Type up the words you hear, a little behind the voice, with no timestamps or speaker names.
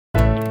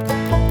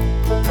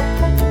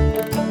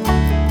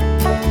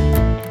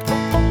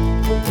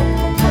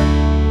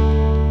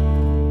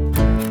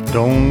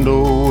Don't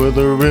know where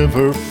the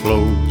river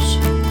flows,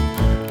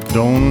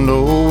 don't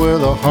know where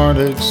the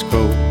heartaches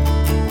go,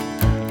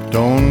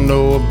 don't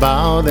know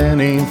about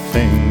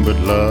anything but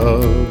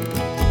love.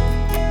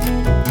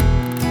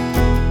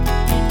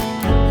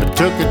 I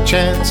took a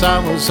chance, I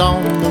was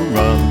on the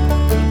run,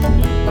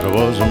 but I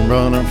wasn't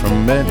running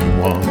from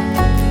anyone.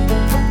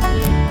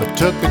 I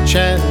took a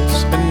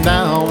chance and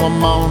now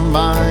I'm on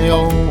my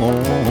own.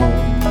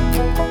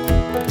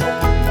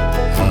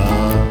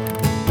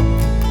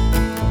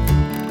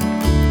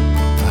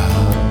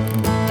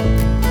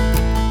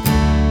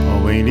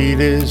 All we need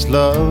is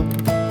love.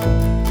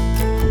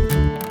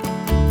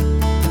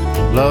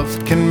 Love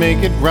can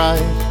make it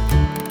right.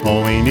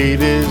 All we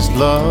need is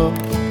love.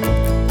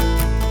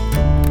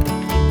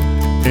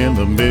 In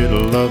the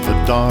middle of the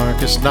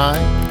darkest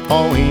night,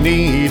 all we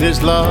need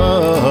is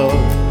love,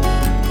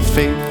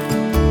 faith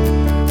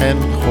and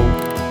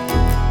hope.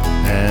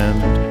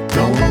 And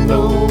don't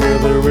know where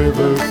the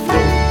river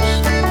flows,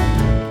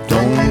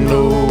 don't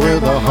know where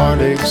the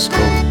heartaches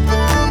go,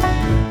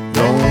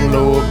 don't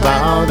know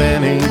about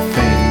anything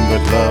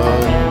but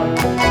love.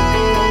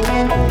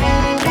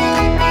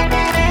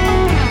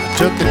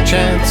 Took a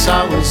chance,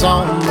 I was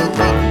on the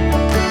run,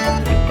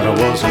 but I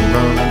wasn't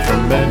running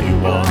from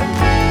anyone.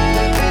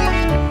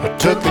 I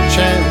took a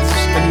chance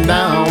and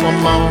now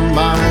I'm on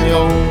my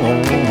own.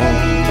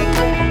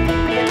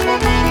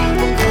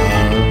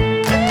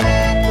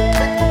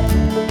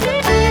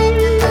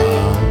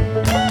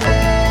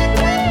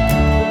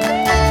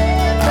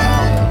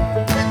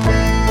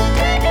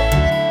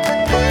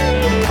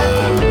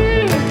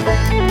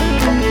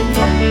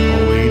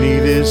 All we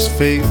need is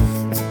faith.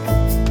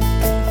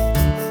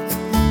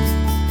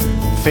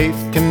 Faith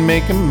can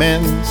make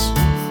amends.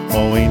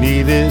 All we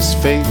need is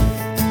faith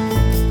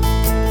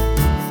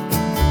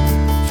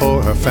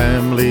for our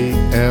family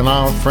and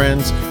our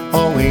friends.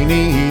 All we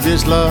need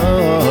is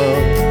love,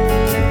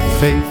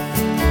 faith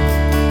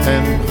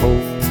and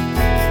hope.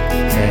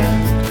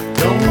 And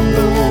don't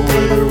know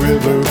where the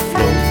river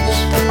flows,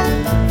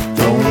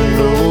 don't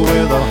know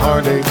where the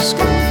heartaches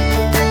go,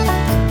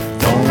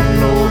 don't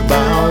know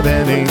about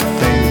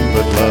anything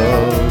but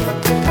love.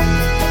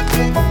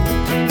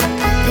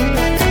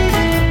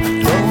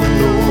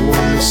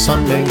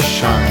 Sun may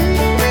shine,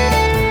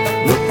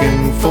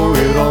 looking for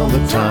it all the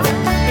time.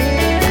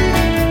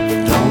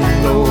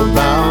 Don't know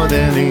about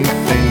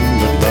anything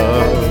but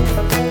love.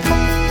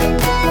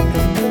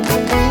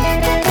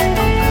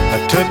 I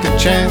took a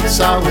chance,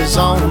 I was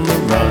on the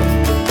run,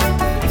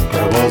 but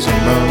I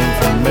wasn't running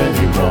from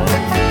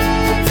anyone.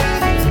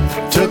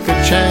 Took a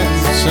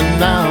chance and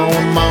now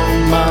I'm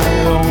on my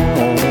own.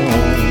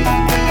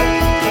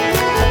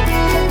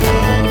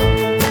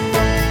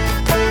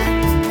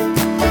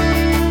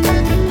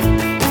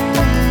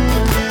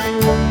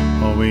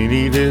 All we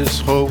need is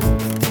hope.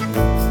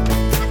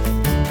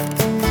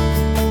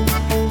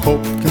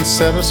 Hope can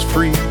set us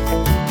free.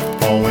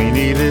 All we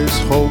need is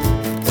hope.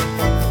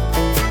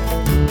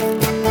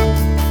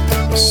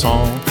 A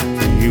song for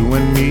you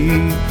and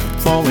me.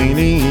 All we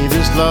need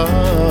is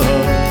love,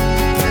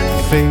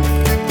 faith,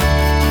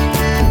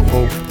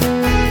 hope.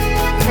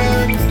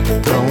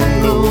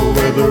 Don't know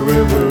where the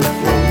river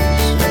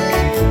flows,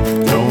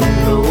 don't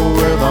know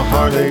where the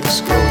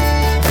heartaches go,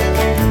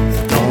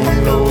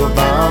 don't know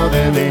about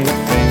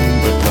anything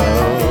but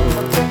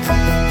love.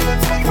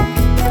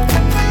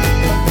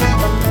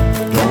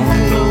 Don't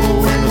know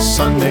when the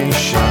sun may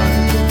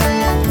shine,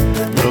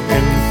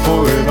 looking for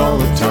it all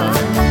the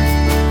time.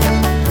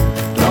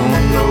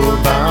 Don't know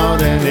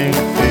about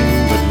anything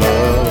but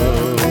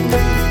love.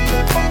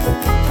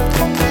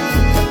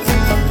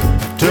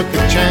 Took a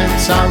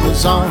chance, I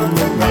was on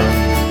the run,